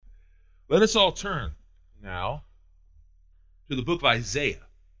Let us all turn now to the book of Isaiah.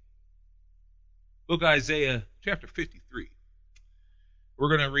 Book of Isaiah, chapter 53. We're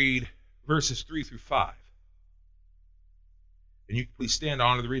going to read verses 3 through 5. And you can please stand to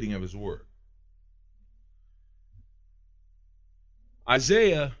honor the reading of his word.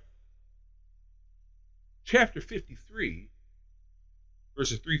 Isaiah, chapter 53,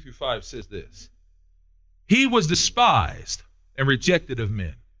 verses 3 through 5 says this. He was despised and rejected of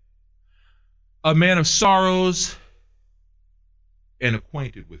men, a man of sorrows and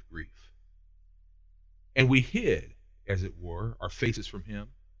acquainted with grief. And we hid, as it were, our faces from him.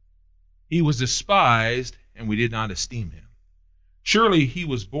 He was despised, and we did not esteem him. Surely he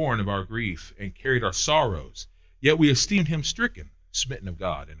was born of our grief and carried our sorrows, yet we esteemed him stricken, smitten of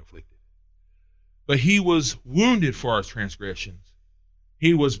God, and afflicted. But he was wounded for our transgressions.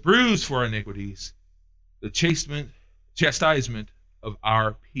 He was bruised for our iniquities. The chastisement of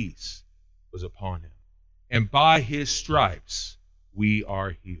our peace was upon him. And by his stripes we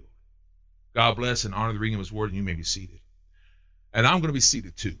are healed. God bless and honor the reading of his word, and you may be seated. And I'm going to be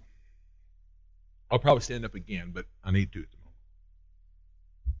seated too. I'll probably stand up again, but I need to at the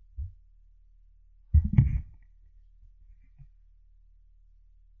moment.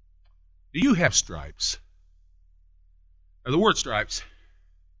 Do you have stripes? Now, the word stripes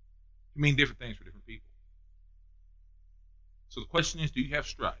can mean different things for different people. So the question is, do you have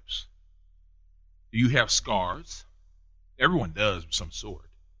stripes? Do you have scars? Everyone does of some sort.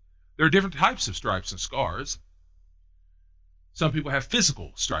 There are different types of stripes and scars. Some people have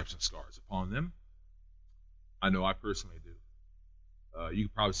physical stripes and scars upon them. I know I personally do. You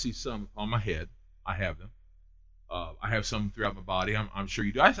can probably see some upon my head. I have them. I have some throughout my body. I'm sure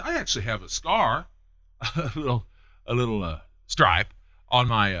you do. I actually have a scar, a little stripe on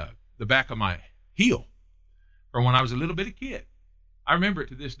my the back of my heel from when I was a little bitty kid. I remember it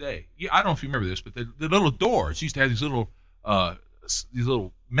to this day. I don't know if you remember this, but the little doors used to have these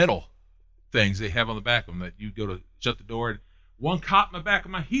little metal things they have on the back of them that you go to shut the door, and one caught my back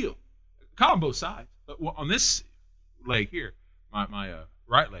of my heel. Caught on both sides, but on this leg here, my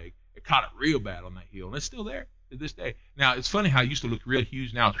right leg, it caught it real bad on that heel, and it's still there to this day. Now, it's funny how it used to look real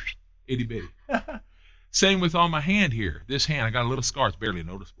huge. Now, itty bitty. Same with on my hand here. This hand, I got a little scar. It's barely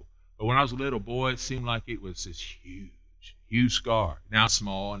noticeable. But when I was a little boy, it seemed like it was this huge scar. Now it's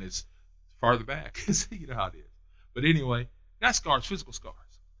small, and it's farther back. You know how it is. But anyway, got scars, physical scars.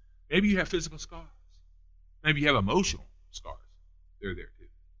 Maybe you have physical scars. Maybe you have emotional scars. They're there too.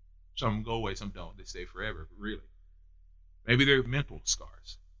 Some of them go away, some don't. They stay forever, really. Maybe they're mental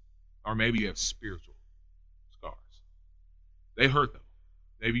scars. Or maybe you have spiritual scars. They hurt, though.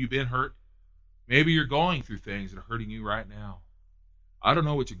 Maybe you've been hurt. Maybe you're going through things that are hurting you right now. I don't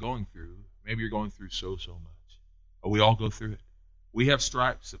know what you're going through. Maybe you're going through so much. But we all go through it. We have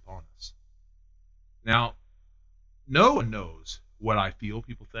stripes upon us. Now, no one knows what I feel,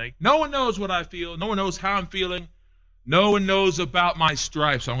 people think. No one knows what I feel. No one knows how I'm feeling. No one knows about my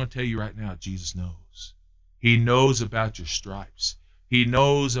stripes. I'm going to tell you right now, Jesus knows. He knows about your stripes. He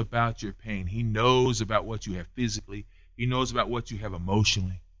knows about your pain. He knows about what you have physically. He knows about what you have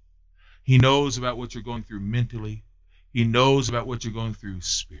emotionally. He knows about what you're going through mentally. He knows about what you're going through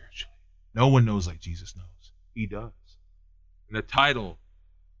spiritually. No one knows like Jesus knows. He does. And the title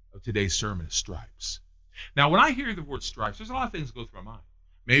of today's sermon is Stripes. Now, when I hear the word stripes, there's a lot of things that go through my mind.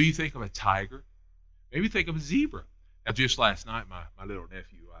 Maybe you think of a tiger. Maybe you think of a zebra. Now, just last night, my little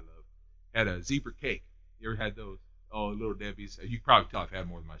nephew I love had a zebra cake. You ever had those? Oh, little Debbie's. You can probably tell I've had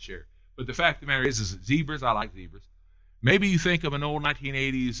more than my share. But the fact of the matter is zebras, I like zebras. Maybe you think of an old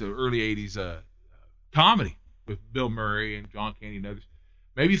 1980s or early 80s comedy with Bill Murray and John Candy and others.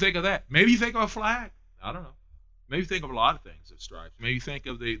 Maybe you think of that. Maybe you think of a flag. I don't know. Maybe you think of a lot of things as stripes. Maybe you think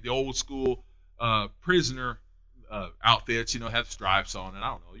of the old school prisoner outfits, have stripes on it. I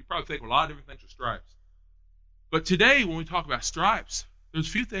don't know. You probably think of a lot of different things with stripes. But today, when we talk about stripes, there's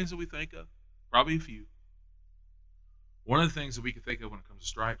a few things that we think of. Probably a few. One of the things that we can think of when it comes to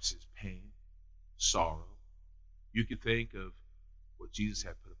stripes is pain, sorrow. You could think of what Jesus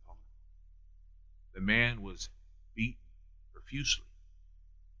had put upon him. The man was beaten profusely,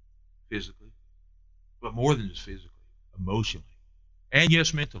 physically, but more than just physically, emotionally, and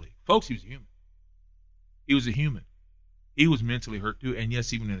yes, mentally. Folks, he was a human. He was a human. He was mentally hurt too, and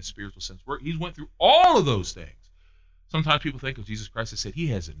yes, even in a spiritual sense. He went through all of those things. Sometimes people think of Jesus Christ and said, he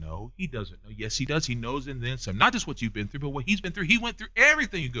doesn't know. He doesn't know. Yes, he does. He knows and then some. Not just what you've been through, but what he's been through. He went through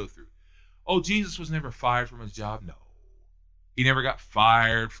everything you go through. Oh, Jesus was never fired from his job? No. He never got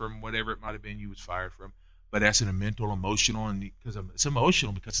fired from whatever it might have been you was fired from. But that's in a mental, emotional, and because it's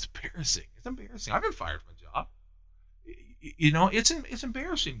emotional because it's embarrassing. It's embarrassing. I've been fired from a job. It's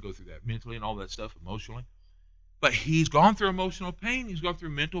embarrassing to go through that mentally and all that stuff emotionally. But he's gone through emotional pain. He's gone through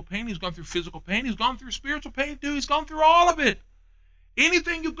mental pain. He's gone through physical pain. He's gone through spiritual pain too. He's gone through all of it.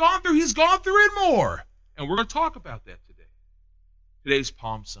 Anything you've gone through, he's gone through it more. And we're going to talk about that today. Today's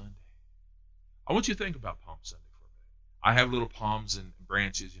Palm Sunday. I want you to think about Palm Sunday for a minute. I have little palms and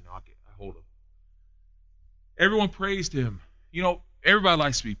branches, I hold them. Everyone praised him. Everybody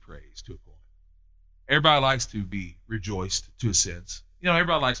likes to be praised to a point. Everybody likes to be rejoiced to a sense.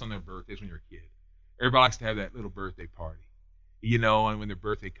 Everybody likes on their birthdays when you're a kid. Everybody likes to have that little birthday party. And when their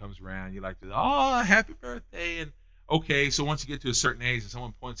birthday comes around, you like to, happy birthday. And okay, so once you get to a certain age and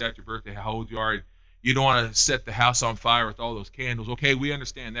someone points out your birthday, how old you are, you don't want to set the house on fire with all those candles. Okay, we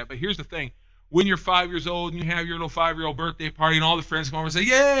understand that. But here's the thing. When you're 5 years old and you have your little 5-year-old birthday party and all the friends come over and say,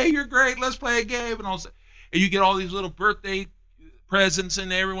 yay, you're great, let's play a game. And you get all these little birthday presents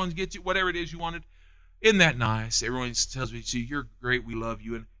and everyone gets you whatever it is you wanted. Isn't that nice? Everyone tells me, you're great, we love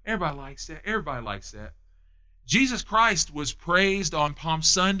you. And everybody likes that. Everybody likes that. Jesus Christ was praised on Palm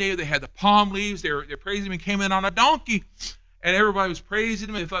Sunday. They had the palm leaves. They're praising him. He came in on a donkey. And everybody was praising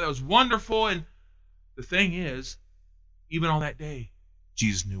him. They thought that was wonderful. And the thing is, even on that day,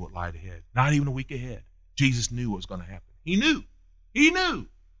 Jesus knew what lied ahead. Not even a week ahead. Jesus knew what was going to happen. He knew. He knew.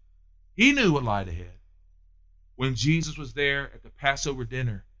 He knew what lied ahead. When Jesus was there at the Passover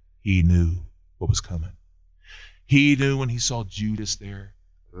dinner, he knew what was coming. He knew when he saw Judas there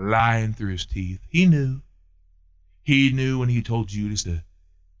lying through his teeth. He knew. He knew when he told Judas to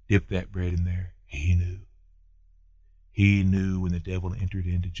dip that bread in there. He knew. He knew when the devil entered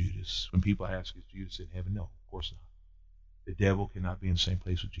into Judas. When people ask, is Judas in heaven? No, of course not. The devil cannot be in the same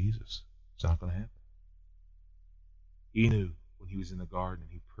place with Jesus. It's not going to happen. He knew when he was in the garden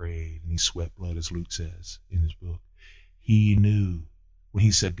and he prayed and he sweat blood, as Luke says in his book. He knew when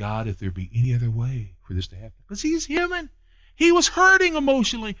he said, God, if there be any other way for this to happen. Because he's human. He was hurting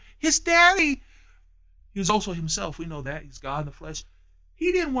emotionally. His daddy, he was also himself. We know that. He's God in the flesh.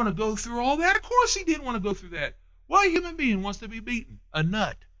 He didn't want to go through all that. Of course he didn't want to go through that. What human being wants to be beaten? A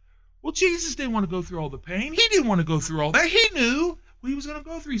nut. Well, Jesus didn't want to go through all the pain. He didn't want to go through all that. He knew what he was going to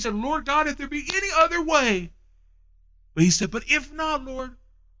go through. He said, Lord God, if there be any other way. But he said, but if not, Lord,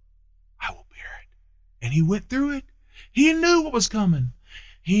 I will bear it. And he went through it. He knew what was coming.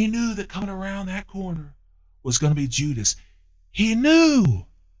 He knew that coming around that corner was going to be Judas. He knew.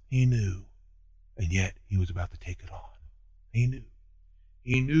 He knew. And yet he was about to take it on. He knew.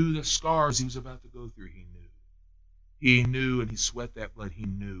 He knew the scars he was about to go through. He knew. He knew, and he sweat that blood. He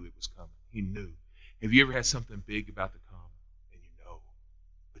knew it was coming. He knew. Have you ever had something big about to come, and you know,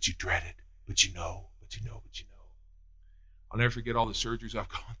 but you dread it, but you know, but you know, but you know? I'll never forget all the surgeries I've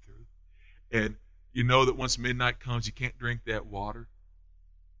gone through. And you know that once midnight comes, you can't drink that water.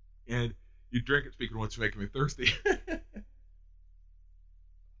 And you drink it, speaking of what's making me thirsty.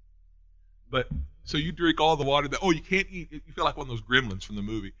 But so you drink all the water that, you can't eat. You feel like one of those gremlins from the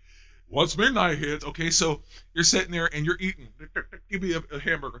movie. Once midnight hits, okay, so you're sitting there and you're eating. Give me a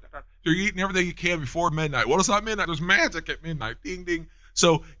hamburger. So you're eating everything you can before midnight. Well, it's not midnight. There's magic at midnight. Ding, ding.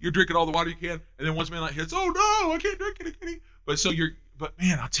 So you're drinking all the water you can, and then once midnight hits, oh no, I can't drink it. But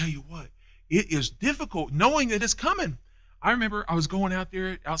man, I'll tell you what, it is difficult knowing that it's coming. I remember I was going out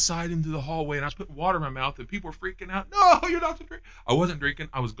there outside into the hallway, and I was putting water in my mouth, and people were freaking out. No, you're not to drink. I wasn't drinking.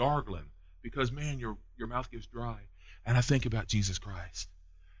 I was gargling because, man, your mouth gets dry. And I think about Jesus Christ.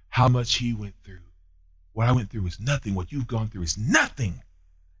 How much he went through. What I went through is nothing. What you've gone through is nothing.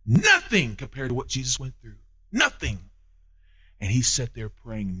 Nothing compared to what Jesus went through. Nothing. And he sat there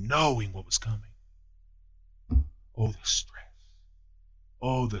praying, knowing what was coming. Oh, the stress.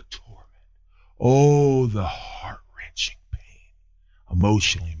 Oh, the torment. Oh, the heart-wrenching pain.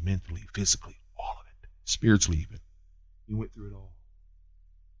 Emotionally, mentally, physically, all of it. Spiritually even. He went through it all.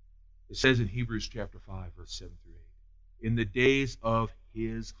 It says in Hebrews chapter 5, verse 7 through 8. In the days of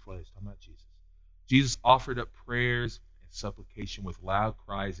his flesh, talking about Jesus, Jesus offered up prayers and supplication with loud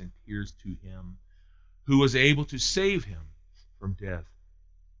cries and tears to him who was able to save him from death.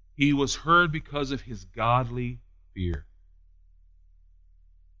 He was heard because of his godly fear.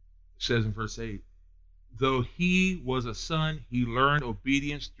 It says in verse 8, though he was a son, he learned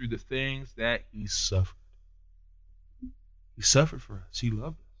obedience through the things that he suffered. He suffered for us. He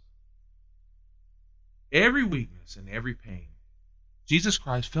loved us. Every weakness and every pain, Jesus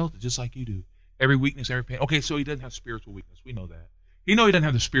Christ felt it just like you do. Every weakness, every pain. Okay, so he doesn't have spiritual weakness. We know that. He doesn't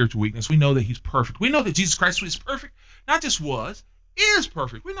have the spiritual weakness. We know that he's perfect. We know that Jesus Christ is perfect. Not just was, is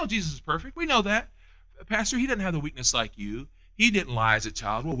perfect. We know Jesus is perfect. We know that. Pastor, he doesn't have the weakness like you. He didn't lie as a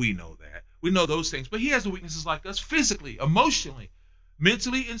child. Well, we know that. We know those things. But he has the weaknesses like us physically, emotionally,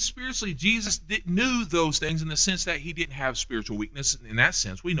 Mentally and spiritually, Jesus knew those things in the sense that he didn't have spiritual weakness in that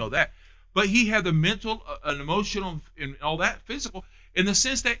sense. We know that. But he had the mental and emotional and all that physical in the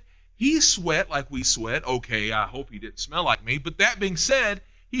sense that he sweat like we sweat. Okay, I hope he didn't smell like me. But that being said,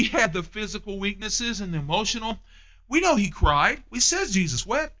 he had the physical weaknesses and the emotional. We know he cried. We says Jesus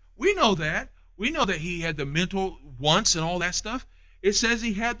wept. We know that. We know that he had the mental wants and all that stuff. It says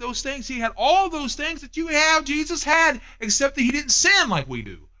he had those things. He had all those things that you have, Jesus had, except that he didn't sin like we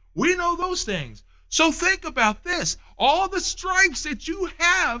do. We know those things. So think about this. All the stripes that you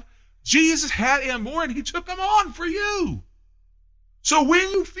have, Jesus had and more, and he took them on for you. So when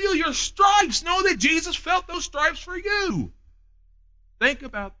you feel your stripes, know that Jesus felt those stripes for you. Think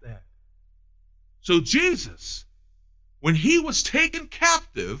about that. So Jesus, when he was taken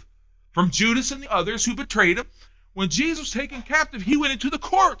captive from Judas and the others who betrayed him, when Jesus was taken captive, he went into the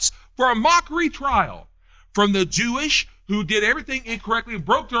courts for a mockery trial from the Jewish who did everything incorrectly,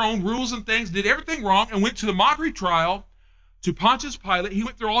 broke their own rules and things, did everything wrong, and went to the mockery trial to Pontius Pilate. He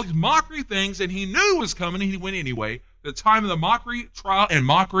went through all these mockery things, and he knew it was coming, and he went anyway. The time of the mockery trial and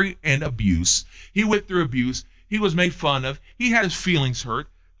mockery and abuse. He went through abuse. He was made fun of. He had his feelings hurt.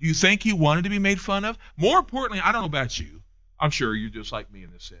 Do you think he wanted to be made fun of? More importantly, I don't know about you. I'm sure you're just like me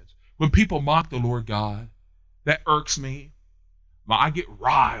in this sense. When people mock the Lord God, that irks me. I get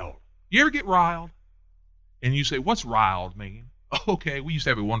riled. You ever get riled? And you say, what's riled mean? Okay, we used to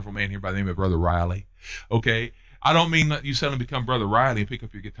have a wonderful man here by the name of Brother Riley. Okay, I don't mean that you suddenly become Brother Riley and pick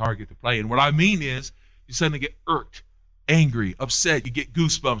up your guitar and get to play. And what I mean is you suddenly get irked, angry, upset. You get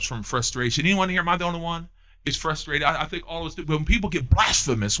goosebumps from frustration. Anyone here, am I the only one? Is frustrated? I think all of us do. But when people get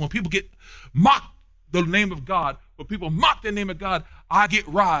blasphemous, when people get mocked the name of God, when people mock the name of God, I get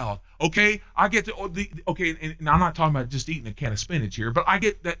riled. Okay, I get to okay, and I'm not talking about just eating a can of spinach here, but I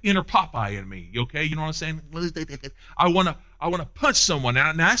get that inner Popeye in me. Okay, you know what I'm saying? I wanna punch someone.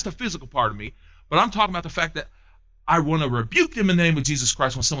 Now that's the physical part of me, but I'm talking about the fact that I want to rebuke them in the name of Jesus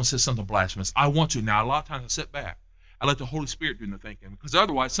Christ when someone says something blasphemous. I want to. Now a lot of times I sit back. I let the Holy Spirit do the thinking, because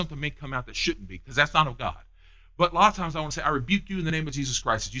otherwise something may come out that shouldn't be, because that's not of God. But a lot of times I want to say, I rebuke you in the name of Jesus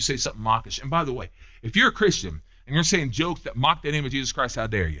Christ as you say something mockish. And by the way, if you're a Christian and you're saying jokes that mock the name of Jesus Christ, how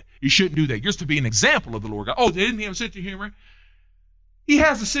dare you? You shouldn't do that. You're to be an example of the Lord God. Oh, didn't he have a sense of humor? He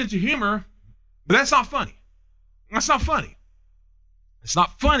has a sense of humor, but that's not funny. That's not funny. It's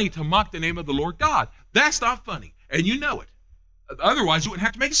not funny to mock the name of the Lord God. That's not funny, and you know it. Otherwise, you wouldn't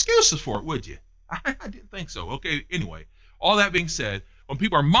have to make excuses for it, would you? I didn't think so. Okay, anyway, all that being said, when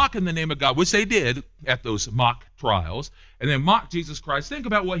people are mocking the name of God, which they did at those mock trials, and then mock Jesus Christ, think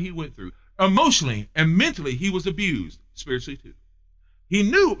about what he went through. Emotionally and mentally, he was abused, spiritually too. He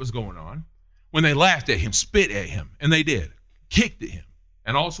knew what was going on when they laughed at him, spit at him, and they did, kicked at him,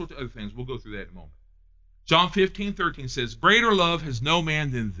 and all sorts of other things. We'll go through that in a moment. John 15:13 says, greater love has no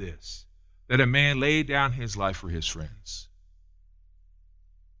man than this, that a man lay down his life for his friends.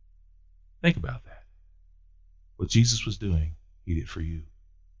 Think about that. What Jesus was doing, he did for you.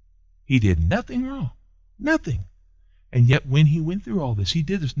 He did nothing wrong. Nothing. And yet when he went through all this, he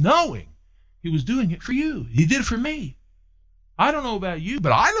did this knowing he was doing it for you. He did it for me. I don't know about you,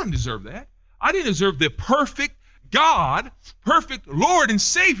 but I don't deserve that. I didn't deserve the perfect God, perfect Lord and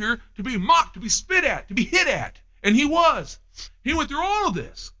Savior to be mocked, to be spit at, to be hit at. And he was. He went through all of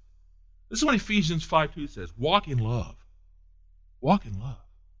this. This is what Ephesians 5:2 says. Walk in love. Walk in love.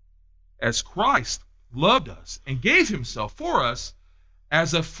 As Christ loved us and gave himself for us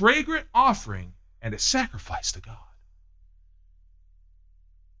as a fragrant offering and a sacrifice to God.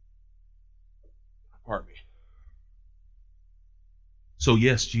 Pardon me. So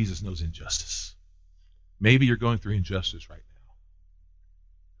yes, Jesus knows injustice. Maybe you're going through injustice right now.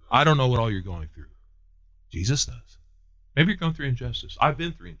 I don't know what all you're going through. Jesus does. Maybe you're going through injustice. I've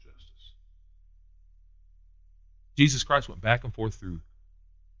been through injustice. Jesus Christ went back and forth through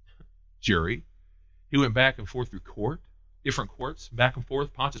jury. He went back and forth through court, different courts, back and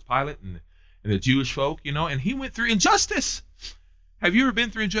forth, Pontius Pilate and the Jewish folk, and he went through injustice. Have you ever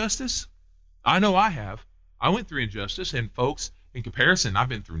been through injustice? I know I have. I went through injustice, and folks, in comparison, I've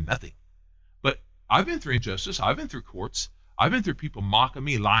been through nothing. But I've been through injustice. I've been through courts. I've been through people mocking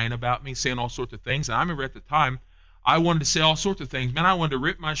me, lying about me, saying all sorts of things. And I remember at the time, I wanted to say all sorts of things. Man, I wanted to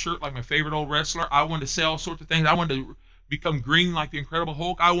rip my shirt like my favorite old wrestler. I wanted to say all sorts of things. I wanted to become green like the Incredible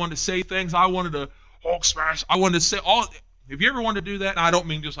Hulk. I wanted to say things. I wanted to Hulk smash. I wanted to say all. If you ever wanted to do that, and I don't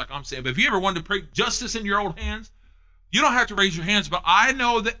mean just like I'm saying, but if you ever wanted to put justice in your own hands, you don't have to raise your hands, but I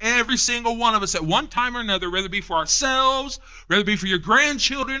know that every single one of us at one time or another, whether it be for ourselves, whether it be for your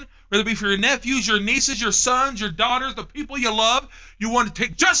grandchildren, whether it be for your nephews, your nieces, your sons, your daughters, the people you love, you want to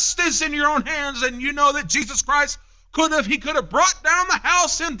take justice in your own hands, and you know that Jesus Christ He could have brought down the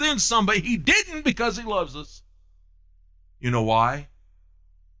house and then some, but he didn't because he loves us. You know why?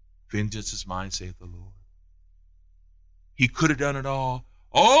 Vengeance is mine, saith the Lord. He could have done it all.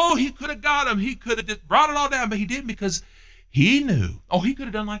 Oh, he could have got him. He could have just brought it all down, but he didn't because he knew. Oh, he could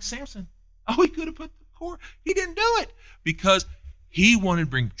have done like Samson. Oh, he could have put the cord. He didn't do it because he wanted to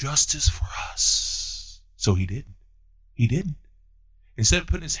bring justice for us. So he didn't. He didn't. Instead of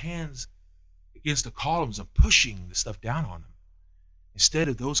putting his hands against the columns and pushing the stuff down on them, instead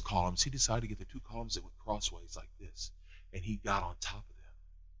of those columns, he decided to get the two columns that went crossways like this, and he got on top of them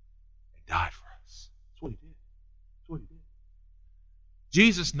and died for us. That's what he did. That's what he did.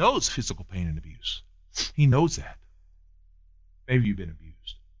 Jesus knows physical pain and abuse. He knows that. Maybe you've been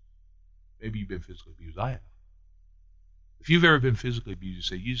abused. Maybe you've been physically abused. I have. If you've ever been physically abused, you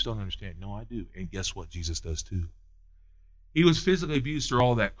say, you just don't understand. No, I do. And guess what? Jesus does too. He was physically abused through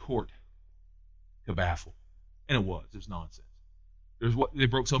all that court cabafle. And it was nonsense. They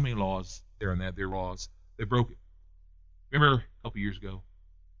broke so many laws there and that, their laws. They broke it. Remember a couple years ago,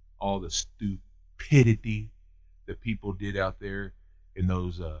 all the stupidity that people did out there in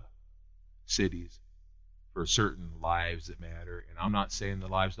those cities for certain lives that matter. And I'm not saying the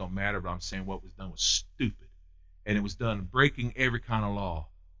lives don't matter, but I'm saying what was done was stupid. And it was done breaking every kind of law.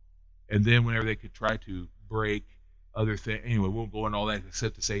 And then whenever they could try to break other things, anyway, we won't go into all that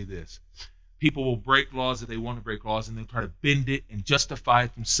except to say this. People will break laws that they want to break laws, and they try to bend it and justify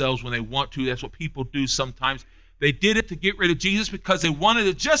it themselves when they want to. That's what people do sometimes. They did it to get rid of Jesus because they wanted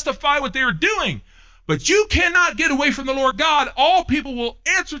to justify what they were doing. But you cannot get away from the Lord God. All people will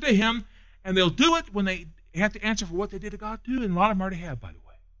answer to him, and they'll do it when they have to answer for what they did to God too. And a lot of them already have, by the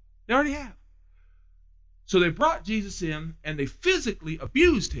way. They already have. So they brought Jesus in, and they physically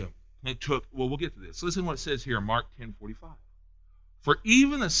abused him. And it took, well, we'll get to this. Listen to what it says here in Mark 10:45. For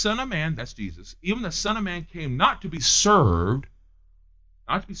even the Son of Man, that's Jesus, even the Son of Man came not to be served,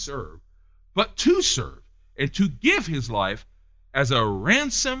 but to serve, and to give his life as a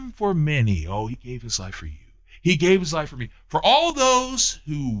ransom for many. Oh, he gave his life for you. He gave his life for me. For all those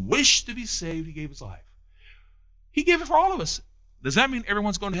who wish to be saved, he gave his life. He gave it for all of us. Does that mean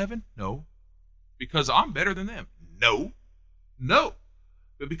everyone's going to heaven? No. Because I'm better than them? No. No.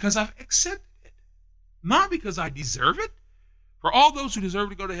 But because I've accepted it. Not because I deserve it. For all those who deserve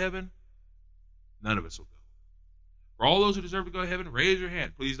to go to heaven, none of us will go. For all those who deserve to go to heaven, raise your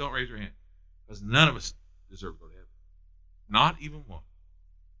hand. Please don't raise your hand. Because none of us deserve to go to heaven. Not even one.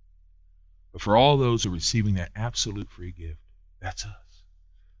 But for all those who are receiving that absolute free gift, that's us.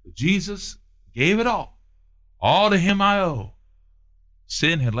 But Jesus gave it all. All to him I owe.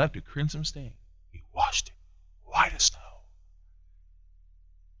 Sin had left a crimson stain. He washed it white as snow.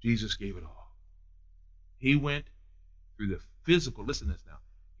 Jesus gave it all. He went through the physical, listen to this now.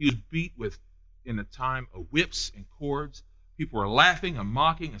 He was beat with, in a time of whips and cords. People were laughing and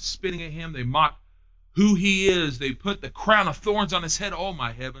mocking and spitting at him. They mocked who he is. They put the crown of thorns on his head. Oh,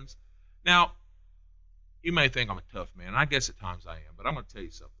 my heavens. Now, you may think I'm a tough man. I guess at times I am, but I'm going to tell you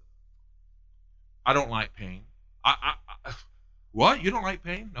something. I don't like pain. What? You don't like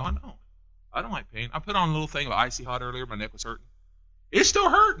pain? No, I don't. I don't like pain. I put on a little thing of Icy Hot earlier. My neck was hurting. It's still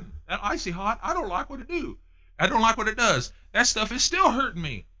hurting. That Icy Hot, I don't like what it do. I don't like what it does. That stuff is still hurting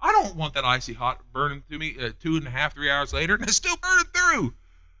me. I don't want that Icy Hot burning through me 2.5, 3 hours later, and it's still burning through.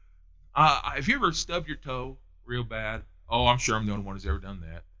 Have you ever stubbed your toe real bad? Oh, I'm sure I'm the only one who's ever done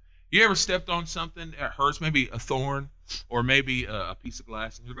that. You ever stepped on something that hurts, maybe a thorn or maybe a piece of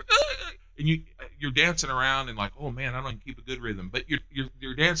glass, and you're dancing around and like, oh man, I don't even keep a good rhythm. But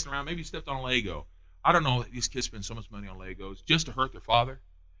you're dancing around. Maybe you stepped on a Lego. I don't know. These kids spend so much money on Legos just to hurt their father,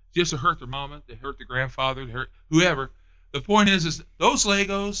 just to hurt their mama, to hurt their grandfather, to hurt whoever. The point is those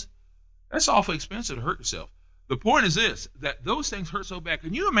Legos, that's awfully expensive to hurt yourself. The point is this, that those things hurt so bad.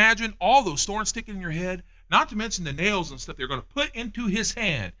 Can you imagine all those thorns sticking in your head? Not to mention the nails and stuff they're going to put into his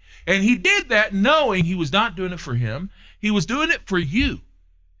hand. And he did that knowing he was not doing it for him. He was doing it for you.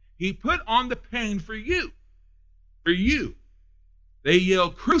 He put on the pain for you. For you. They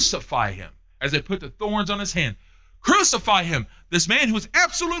yelled, crucify him, as they put the thorns on his hand. Crucify him, this man who was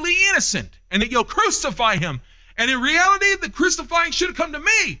absolutely innocent. And they yelled, crucify him. And in reality, the crucifying should have come to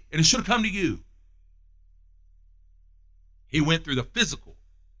me, and it should have come to you. He went through the physical,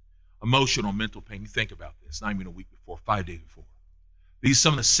 emotional, mental pain. You think about this, not even a week before, 5 days before. These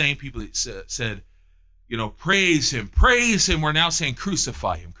some of the same people that said, praise him, were now saying,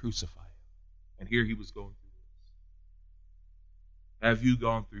 crucify him, crucify him. And here he was going through this. Have you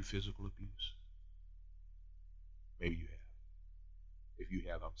gone through physical abuse? Maybe you have. If you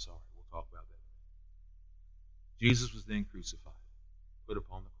have, I'm sorry. We'll talk about that. Jesus was then crucified, put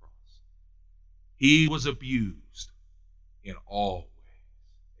upon the cross. He was abused. in all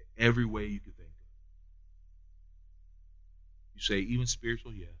ways, every way you could think of. You say, even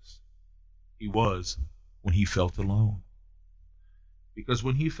spiritual, yes. He was when he felt alone. Because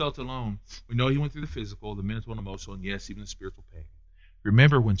when he felt alone, we know he went through the physical, the mental and emotional, and yes, even the spiritual pain.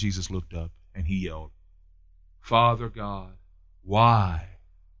 Remember when Jesus looked up and he yelled, Father God, why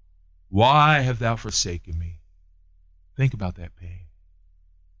have thou forsaken me? Think about that pain.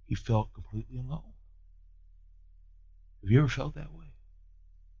 He felt completely alone. Have you ever felt that way?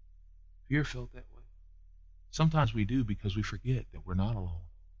 Have you ever felt that way? Sometimes we do because we forget that we're not alone.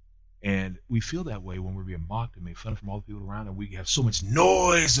 And we feel that way when we're being mocked and made fun of from all the people around, and we have so much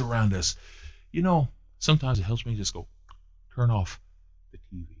noise around us. You know, sometimes it helps me just go, turn off the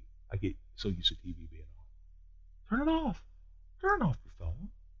TV. I get so used to TV being on. Turn it off. Turn off your phone.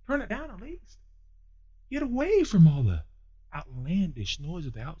 Turn it down at least. Get away from all the outlandish noise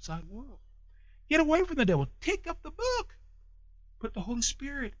of the outside world. Get away from the devil. Take up the book. Put the Holy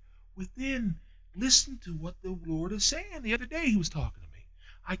Spirit within. Listen to what the Lord is saying. The other day he was talking to me.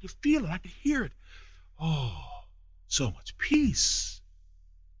 I could feel it. I could hear it. Oh, so much peace.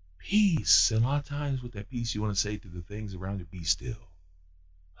 Peace. And a lot of times with that peace, you want to say to the things around you, be still.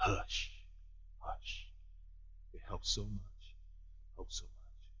 Hush. Hush. It helps so much. Helps so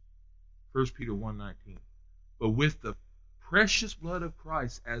much. 1 Peter 1:19. But with the precious blood of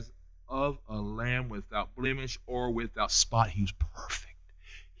Christ as of a lamb without blemish or without spot, he was perfect.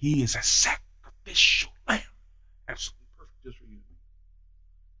 He is a sacrificial lamb. Absolutely perfect just for you.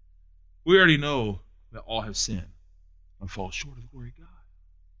 We already know that all have sinned and fall short of the glory of God.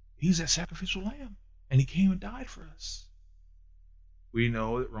 He's that sacrificial lamb, and he came and died for us. We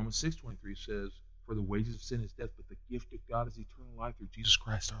know that Romans 6:23 says, for the wages of sin is death, but the gift of God is eternal life through Jesus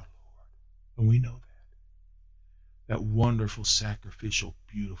Christ our Lord. And we know that. That wonderful, sacrificial,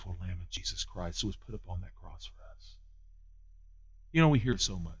 beautiful lamb of Jesus Christ who was put upon that cross for us. You know, we hear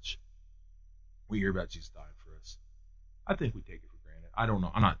so much. We hear about Jesus dying for us. I think we take it for granted. I don't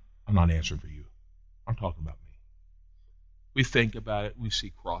know. I'm not answering for you. I'm talking about me. We think about it. We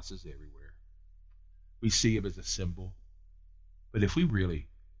see crosses everywhere. We see it as a symbol. But if we really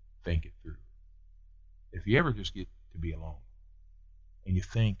think it through, if you ever just get to be alone and you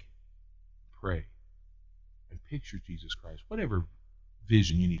think, pray, and picture Jesus Christ, whatever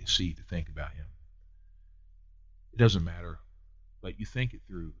vision you need to see to think about him, it doesn't matter. But you think it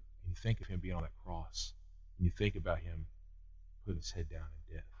through, and you think of him being on that cross, and you think about him putting his head down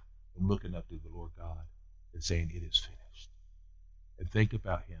in death, and looking up to the Lord God and saying, it is finished. And think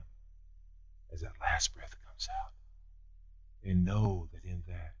about him as that last breath comes out. And know that in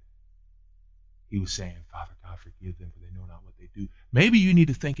that, he was saying, Father God, forgive them, for they know not what they do. Maybe you need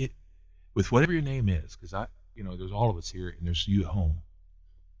to think it with whatever your name is, because there's all of us here, and there's you at home.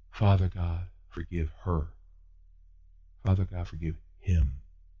 Father God, forgive her. Father God, forgive him.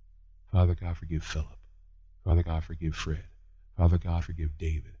 Father God, forgive Philip. Father God, forgive Fred. Father God, forgive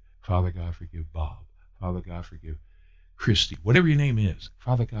David. Father God, forgive Bob. Father God, forgive Christy. Whatever your name is,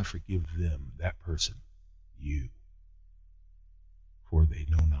 Father God, forgive them, that person, you. For they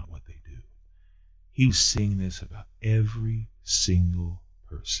know not what they do. He was saying this about every single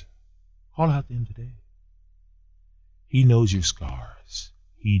person. Call out to him today. He knows your scars.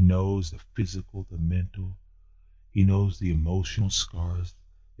 He knows the physical, the mental. He knows the emotional scars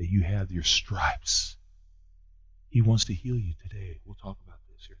that you have, your stripes. He wants to heal you today. We'll talk about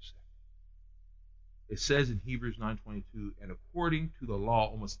this here in a second. It says in Hebrews 9:22, and according to the law,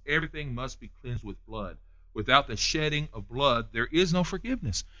 almost everything must be cleansed with blood. Without the shedding of blood, there is no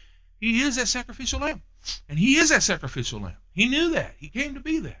forgiveness. He is that sacrificial lamb. And he is that sacrificial lamb. He knew that. He came to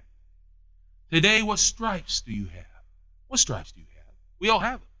be that. Today, what stripes do you have? What stripes do you have? We all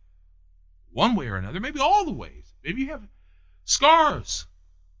have them. One way or another, maybe all the ways. Maybe you have scars.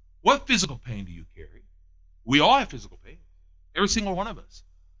 What physical pain do you carry? We all have physical pain. Every single one of us.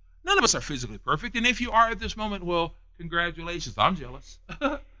 None of us are physically perfect. And if you are at this moment, well, congratulations. I'm jealous.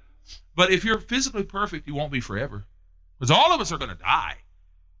 But if you're physically perfect, you won't be forever. Because all of us are going to die.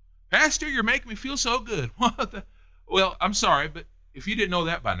 Pastor, you're making me feel so good. Well, I'm sorry, but if you didn't know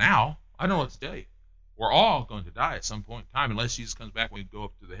that by now, I don't know what to tell you. We're all going to die at some point in time, unless Jesus comes back when we go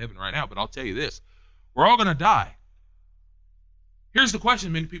up to the heaven right now. But I'll tell you this. We're all going to die. Here's the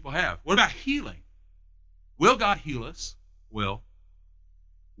question many people have. What about healing? Will God heal us? Will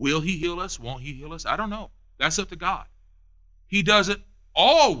he heal us? Won't he heal us? I don't know. That's up to God. He doesn't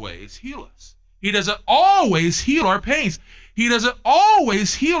always heal us. He doesn't always heal our pains. He doesn't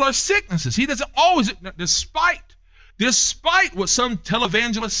always heal our sicknesses. He doesn't always, despite what some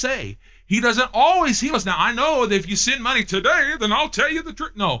televangelists say, he doesn't always heal us. Now, I know that if you send money today, then I'll tell you the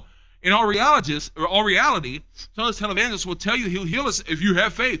truth. No, In all reality, some of the televangelists will tell you he'll heal us if you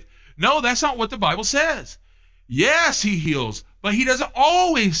have faith. No, that's not what the Bible says. Yes, he heals, but he doesn't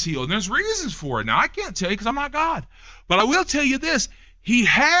always heal. And there's reasons for it. Now, I can't tell you because I'm not God. But I will tell you this. He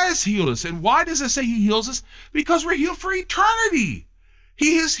has healed us. And why does it say he heals us? Because we're healed for eternity.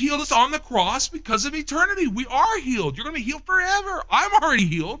 He has healed us on the cross because of eternity. We are healed. You're going to be healed forever. I'm already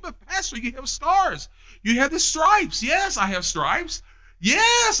healed, but Pastor, you have scars. You have the stripes. Yes, I have stripes.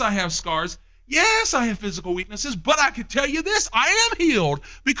 Yes, I have scars. Yes, I have physical weaknesses, but I can tell you this, I am healed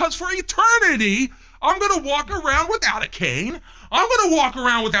because for eternity, I'm going to walk around without a cane. I'm going to walk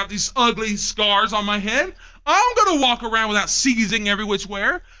around without these ugly scars on my head. I'm going to walk around without seizing every which way.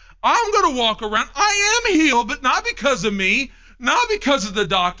 I'm going to walk around. I am healed, but not because of me, not because of the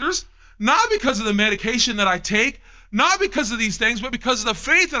doctors, not because of the medication that I take, not because of these things, but because of the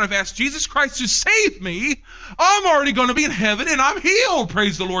faith that I've asked Jesus Christ to save me. I'm already going to be in heaven and I'm healed,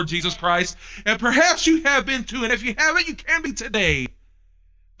 praise the Lord Jesus Christ. And perhaps you have been too, and if you haven't, you can be today.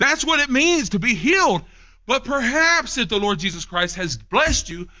 That's what it means to be healed. But perhaps if the Lord Jesus Christ has blessed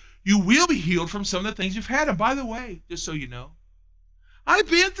you, you will be healed from some of the things you've had. And by the way, just so you know, I've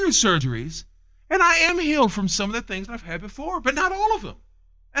been through surgeries and I am healed from some of the things I've had before, but not all of them.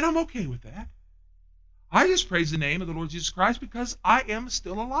 And I'm okay with that. I just praise the name of the Lord Jesus Christ because I am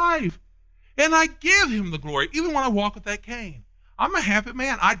still alive. And I give him the glory, even when I walk with that cane. I'm a happy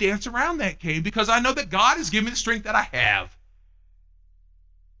man. I dance around that cane because I know that God has given me the strength that I have.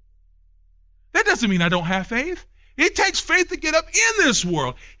 That doesn't mean I don't have faith. It takes faith to get up in this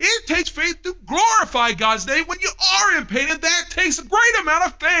world. It takes faith to glorify God's name when you are in pain, and that takes a great amount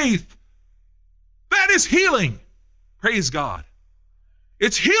of faith. That is healing. Praise God.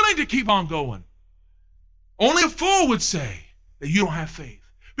 It's healing to keep on going. Only a fool would say that you don't have faith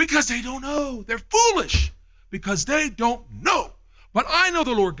because they don't know. They're foolish because they don't know. But I know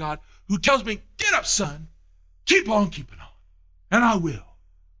the Lord God who tells me, get up, son. Keep on keeping on. And I will.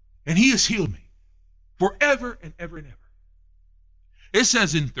 And he has healed me forever and ever and ever. It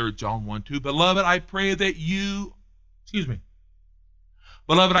says in 3 John 1:2, Beloved, I pray that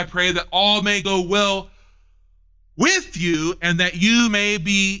all may go well with you and that you may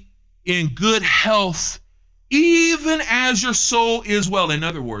be in good health even as your soul is well. In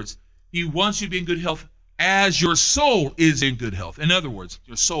other words, he wants you to be in good health as your soul is in good health. In other words,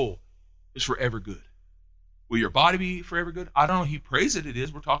 your soul is forever good. Will your body be forever good? I don't know. He prays that it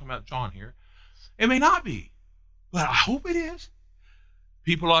is. We're talking about John here. It may not be, but I hope it is.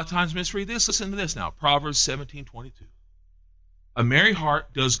 People a lot of times misread this. Listen to this now. Proverbs 17:22. A merry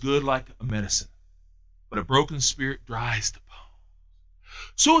heart does good like a medicine, but a broken spirit dries the bone.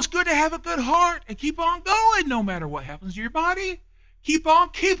 So it's good to have a good heart and keep on going no matter what happens to your body. Keep on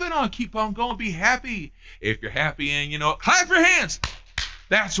keeping on. Keep on going. Be happy. If you're happy and you know it, clap your hands.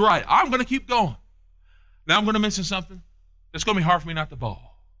 That's right. I'm going to keep going. Now I'm going to mention something that's going to be hard for me not to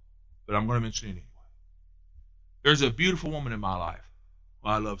bawl, but I'm going to mention it anyway. There's a beautiful woman in my life who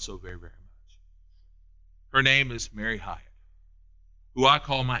I love so very, very much. Her name is Mary Hyatt, who I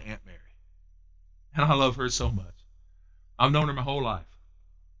call my Aunt Mary. And I love her so much. I've known her my whole life.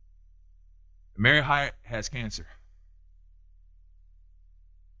 Mary Hyatt has cancer.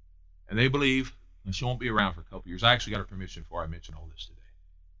 And they believe that she won't be around for a couple of years. I actually got her permission before I mentioned all this today.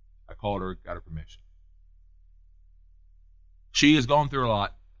 I called her, got her permission. She has gone through a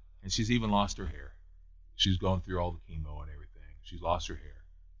lot, and she's even lost her hair. She's gone through all the chemo and everything. She's lost her hair.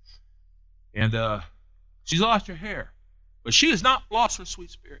 And she's lost her hair. But she has not lost her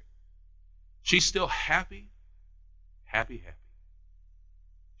sweet spirit. She's still happy, happy, happy.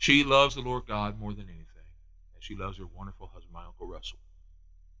 She loves the Lord God more than anything. And she loves her wonderful husband, my Uncle Russell.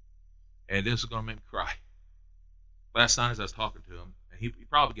 And this is going to make me cry. Last night as I was talking to him, and he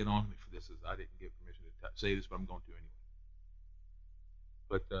probably get on me for this, as I didn't get permission to say this, but I'm going to anyway.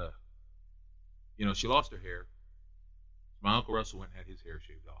 But, she lost her hair. My Uncle Russell went and had his hair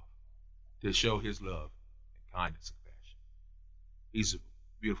shaved off to show his love and kindness and compassion. He's a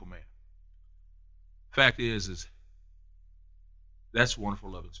beautiful man. Fact is that's a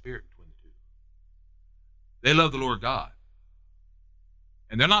wonderful loving spirit between the two. They love the Lord God.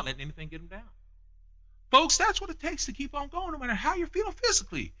 And they're not letting anything get them down. Folks, that's what it takes to keep on going, no matter how you're feeling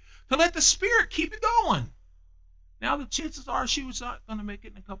physically, to let the Spirit keep you going. Now, the chances are she was not going to make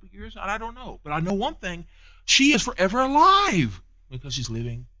it in a couple of years. I don't know. But I know one thing. She is forever alive because she's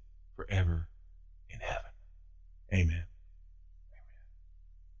living forever in heaven. Amen. Amen.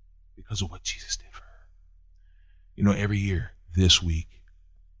 Because of what Jesus did for her. Every year, this week,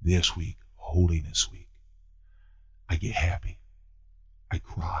 Holiness Week, I get happy. I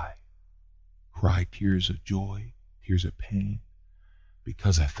cry tears of joy, tears of pain,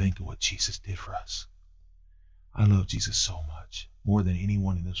 because I think of what Jesus did for us. I love Jesus so much, more than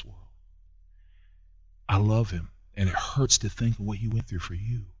anyone in this world. I love him, and it hurts to think of what he went through for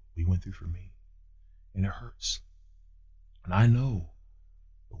you, what he went through for me, and it hurts. And I know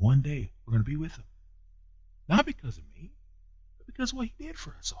that one day we're going to be with him, not because of me, but because of what he did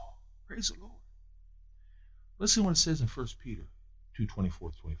for us all. Praise the Lord. Listen to what it says in 1 Peter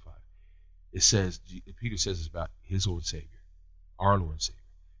 2:24-25. It says, Peter says it's about his Lord and Savior, our Lord and Savior.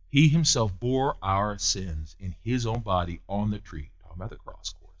 He himself bore our sins in his own body on the tree, talking about the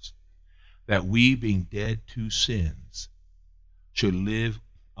cross, of course, that we, being dead to sins, should live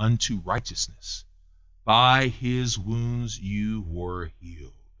unto righteousness. By his wounds you were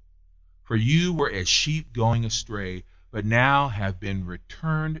healed. For you were as sheep going astray, but now have been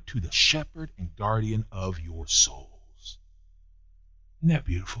returned to the shepherd and guardian of your souls. Isn't that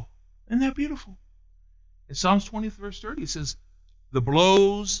beautiful? Isn't that beautiful? In Psalms 20, verse 30, it says, the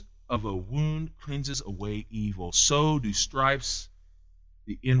blows of a wound cleanses away evil. So do stripes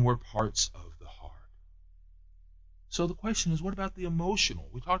the inward parts of the heart. So the question is, what about the emotional?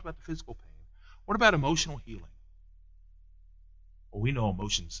 We talked about the physical pain. What about emotional healing? Well, we know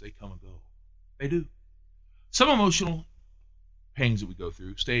emotions, they come and go. They do. Some emotional pains that we go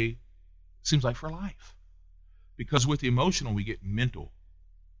through stay, seems like, for life. Because with the emotional, we get mental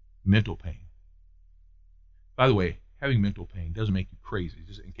pain. By the way, having mental pain doesn't make you crazy,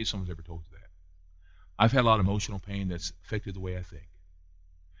 just in case someone's ever told you that. I've had a lot of emotional pain that's affected the way I think.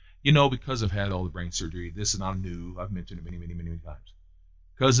 You know, because I've had all the brain surgery, this is not new. I've mentioned it many, many, many, many times.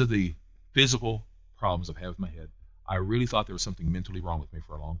 Because of the physical problems I've had with my head, I really thought there was something mentally wrong with me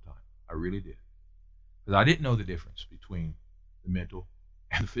for a long time. I really did. Because I didn't know the difference between the mental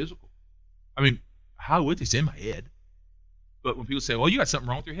and the physical. I mean, how would this in my head? But when people say, well, you got something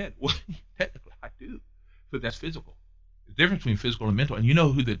wrong with your head. Well, technically I do. But that's physical. The difference between physical and mental. And you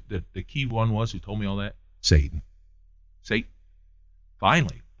know who the key one was who told me all that? Satan.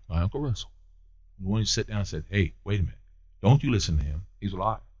 Finally, my Uncle Russell. The one who sat down and said, hey, wait a minute. Don't you listen to him. He's a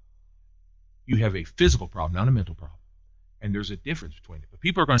liar. You have a physical problem, not a mental problem. And there's a difference between it. But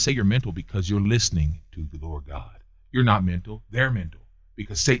people are going to say you're mental because you're listening to the Lord God. You're not mental. They're mental.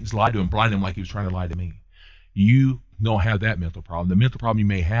 Because Satan's lied to him, blinded him like he was trying to lie to me. You don't have that mental problem. The mental problem you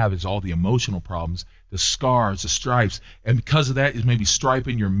may have is all the emotional problems, the scars, the stripes. And because of that, is maybe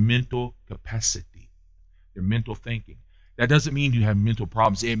striping your mental capacity, your mental thinking. That doesn't mean you have mental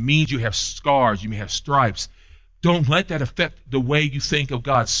problems. It means you have scars. You may have stripes. Don't let that affect the way you think of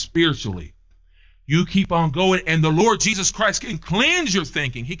God spiritually. You keep on going, and the Lord Jesus Christ can cleanse your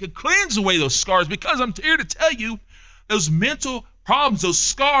thinking. He can cleanse away those scars, because I'm here to tell you, those mental problems, those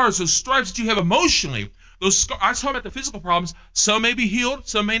scars, those stripes that you have emotionally, I was talking about the physical problems. Some may be healed,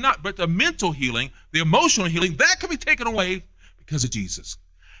 some may not. But the mental healing, the emotional healing, that can be taken away because of Jesus.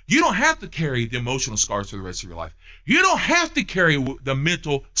 You don't have to carry the emotional scars for the rest of your life. You don't have to carry the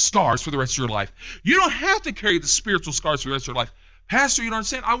mental scars for the rest of your life. You don't have to carry the spiritual scars for the rest of your life. Pastor, you don't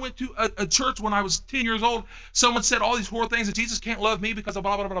understand. I went to a church when I was 10 years old. Someone said all these horrible things that Jesus can't love me because of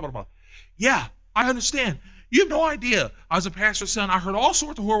blah, blah, blah, blah, blah. Yeah, I understand. You have no idea. I was a pastor's son. I heard all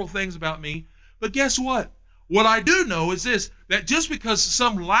sorts of horrible things about me. But guess what? What I do know is this, that just because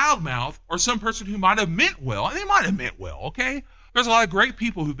some loudmouth or some person who might have meant well, and they might have meant well, okay? There's a lot of great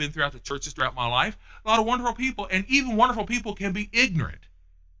people who've been throughout the churches throughout my life, a lot of wonderful people, and even wonderful people can be ignorant.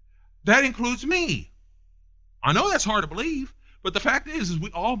 That includes me. I know that's hard to believe, but the fact is we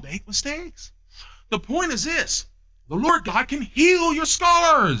all make mistakes. The point is this, the Lord God can heal your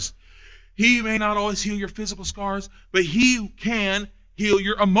scars. He may not always heal your physical scars, but he can heal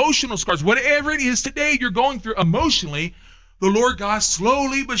your emotional scars. Whatever it is today you're going through emotionally, the Lord God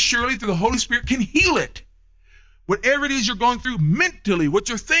slowly but surely through the Holy Spirit can heal it. Whatever it is you're going through mentally, what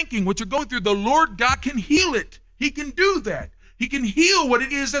you're thinking, what you're going through, the Lord God can heal it. He can do that. He can heal what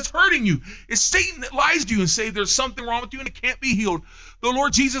it is that's hurting you. It's Satan that lies to you and say there's something wrong with you and it can't be healed. The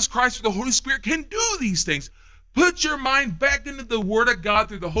Lord Jesus Christ through the Holy Spirit can do these things. Put your mind back into the Word of God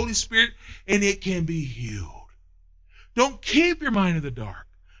through the Holy Spirit and it can be healed. Don't keep your mind in the dark.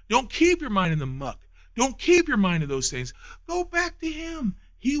 Don't keep your mind in the muck. Don't keep your mind in those things. Go back to him.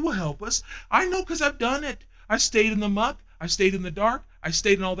 He will help us. I know because I've done it. I stayed in the muck. I stayed in the dark. I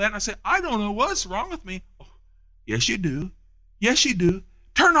stayed in all that. And I said, I don't know what's wrong with me. Oh, yes, you do. Yes, you do.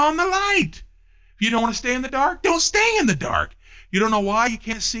 Turn on the light. If you don't want to stay in the dark, don't stay in the dark. You don't know why you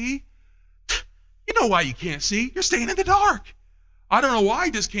can't see? You know why you can't see. You're staying in the dark. I don't know why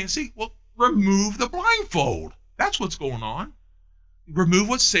you just can't see. Well, remove the blindfold. That's what's going on. Remove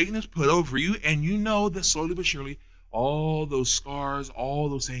what Satan has put over you, and you know that slowly but surely, all those scars, all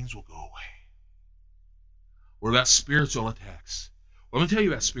those things will go away. What about spiritual attacks? Well, let me tell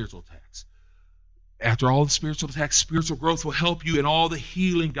you about spiritual attacks. After all the spiritual attacks, spiritual growth will help you, and all the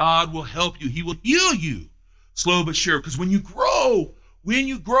healing, God will help you. He will heal you, slow but sure. Because when you grow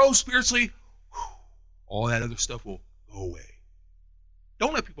spiritually, all that other stuff will go away.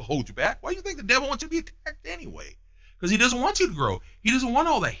 Don't let people hold you back. Why do you think the devil wants you to be attacked anyway? Because he doesn't want you to grow. He doesn't want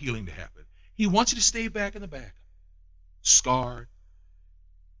all that healing to happen. He wants you to stay back in the back, scarred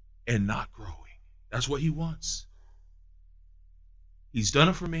and not growing. That's what he wants. He's done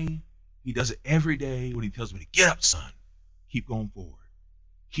it for me. He does it every day when he tells me to get up, son. Keep going forward.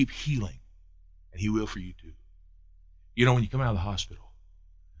 Keep healing. And he will for you too. You know, when you come out of the hospital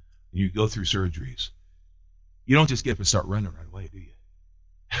and you go through surgeries, you don't just get up and start running right away, do you?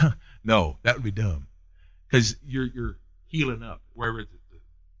 No, that would be dumb. Because you're healing up wherever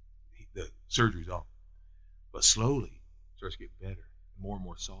the surgery's on. But slowly it starts getting better, more and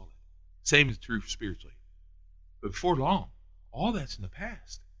more solid. Same is true spiritually. But before long, all that's in the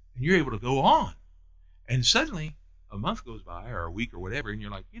past. And you're able to go on. And suddenly, a month goes by or a week or whatever, and you're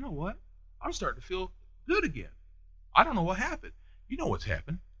like, you know what? I'm starting to feel good again. I don't know what happened. You know what's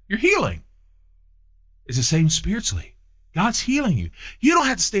happened. You're healing. It's the same spiritually. God's healing you. You don't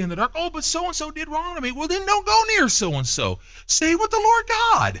have to stay in the dark. Oh, but so-and-so did wrong to me. Well, then don't go near so-and-so. Stay with the Lord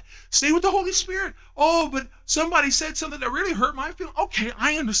God. Stay with the Holy Spirit. Oh, but somebody said something that really hurt my feelings. Okay,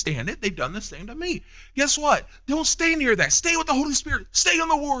 I understand it. They've done the same to me. Guess what? Don't stay near that. Stay with the Holy Spirit. Stay in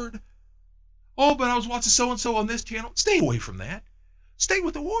the Word. Oh, but I was watching so-and-so on this channel. Stay away from that. Stay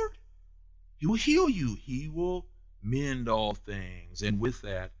with the Word. He will heal you. He will mend all things. And with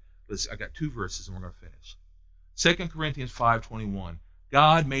that, I got 2 verses and we're going to finish. 2 Corinthians 5:21,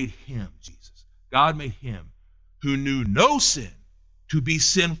 God made him, Jesus, God made him who knew no sin to be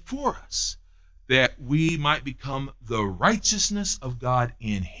sin for us, that we might become the righteousness of God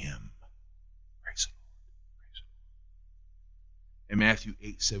in him. Praise the Lord. Praise the Lord. And Matthew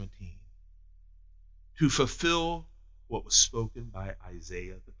 8:17, to fulfill what was spoken by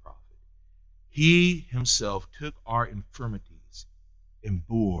Isaiah the prophet, he himself took our infirmities and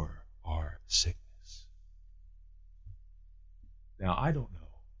bore our sickness. Now, I don't know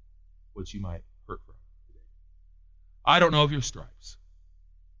what you might hurt from today. I don't know of your stripes.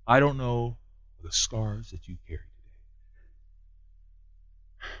 I don't know of the scars that you carry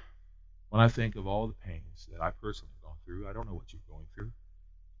today. When I think of all the pains that I personally have gone through, I don't know what you're going through.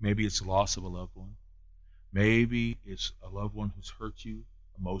 Maybe it's the loss of a loved one. Maybe it's a loved one who's hurt you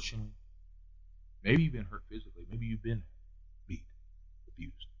emotionally. Maybe you've been hurt physically. Maybe you've been beat,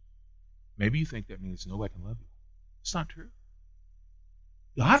 abused. Maybe you think that means nobody can love you. It's not true.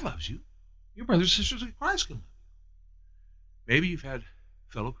 God loves you. Your brothers and sisters in Christ can love you. Maybe you've had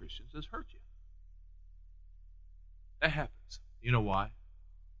fellow Christians that hurt you. That happens. You know why?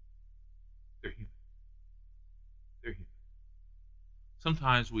 They're human. They're human.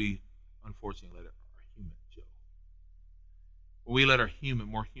 Sometimes we, unfortunately, let our human show. When we let our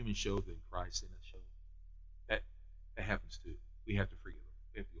more human show than Christ in us show, that happens too. We have to forgive them.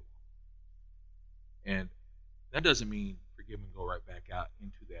 We have to go on. And that doesn't mean forgive them and go right back out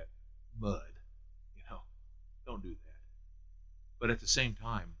into that mud. Don't do that. But at the same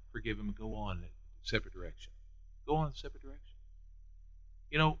time, forgive them and go on in a separate direction. Go on in a separate direction.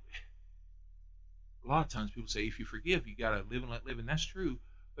 A lot of times people say if you forgive, you got to live and let live, and that's true.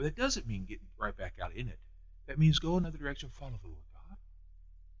 But that doesn't mean getting right back out in it. That means go another direction, follow the Lord God.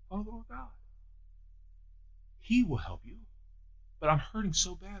 Follow the Lord God. He will help you. But I'm hurting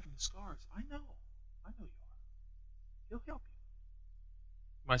so bad from the scars. I know you are. He'll help you.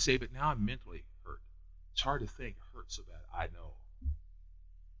 You might say, but now I'm mentally hurt. It's hard to think. It hurts so bad. I know.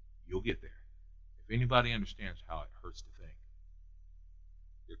 You'll get there. If anybody understands how it hurts to think,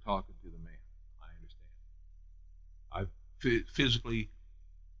 you're talking to the man. I understand. I physically,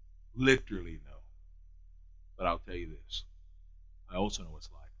 literally know. But I'll tell you this. I also know what it's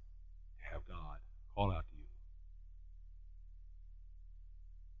like to have God call out to you.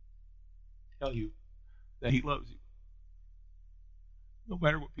 Tell you that he loves you. No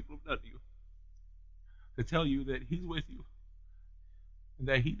matter what people have done to you. To tell you that he's with you. And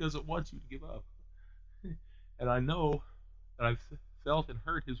that he doesn't want you to give up. And I know that I've felt and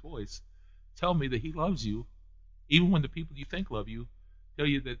heard his voice tell me that he loves you. Even when the people you think love you tell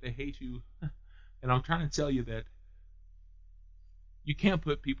you that they hate you. And I'm trying to tell you that you can't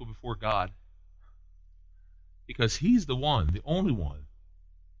put people before God. Because he's the one, the only one,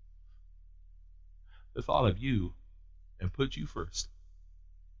 that thought of you and put you first.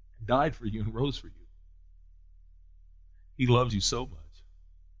 Died for you and rose for you. He loves you so much.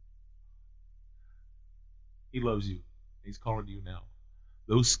 He loves you. He's calling to you now.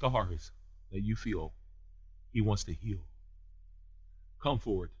 Those scars that you feel, he wants to heal. come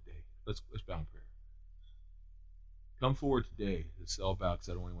forward today. Let's bow in prayer. Come forward today. It's all about because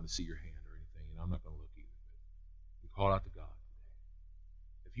I don't want to see your hand or anything, and I'm not going to look either. We call out to God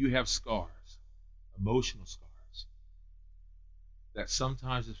today. If you have scars, emotional scars, that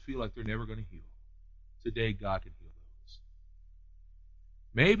sometimes just feel like they're never going to heal, today God can heal those.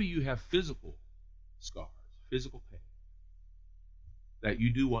 Maybe you have physical scars, physical pain, that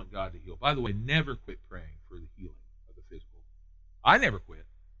you do want God to heal. By the way, never quit praying for the healing of the physical. I never quit.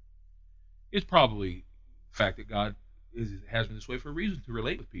 It's probably the fact that God has been this way for a reason, to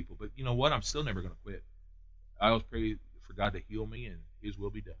relate with people. But you know what? I'm still never going to quit. I always pray for God to heal me and His will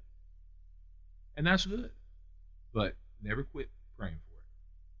be done. And that's good. But never quit praying for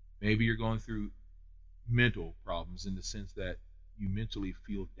it. Maybe you're going through mental problems in the sense that you mentally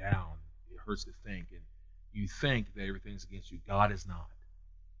feel down. It hurts to think, and you think that everything's against you. God is not.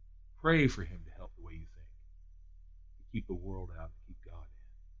 Pray for Him to help the way you think, to keep the world out, to keep God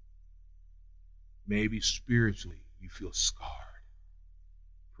in. Maybe spiritually you feel scarred.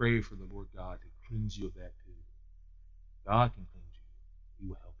 Pray for the Lord God to cleanse you of that too. God can cleanse you. He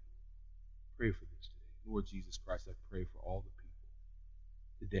will help you. Pray for this today. Lord Jesus Christ, I pray for all the people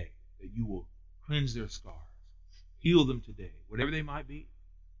today that you will cleanse their scars. Heal them today, whatever they might be.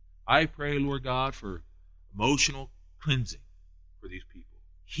 I pray, Lord God, for emotional cleansing for these people.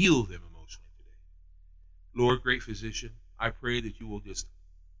 Heal them emotionally today. Lord, great physician, I pray that you will just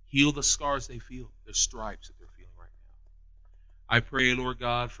heal the scars they feel, their stripes that they're feeling right now. I pray, Lord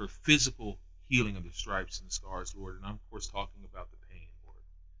God, for physical healing of the stripes and the scars, Lord, and I'm, of course, talking about the pain, Lord.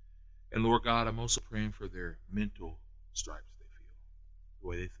 And, Lord God, I'm also praying for their mental stripes they feel, the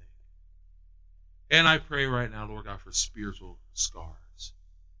way they think. And I pray right now, Lord God, for spiritual scars,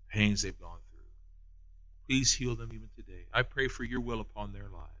 pains they've gone through. Please heal them even today. I pray for your will upon their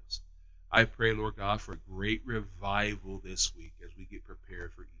lives. I pray, Lord God, for a great revival this week as we get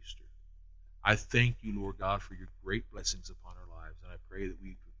prepared for Easter. I thank you, Lord God, for your great blessings upon our lives, and I pray that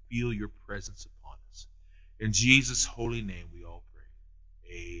we feel your presence upon us. In Jesus' holy name we all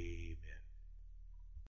pray. Amen.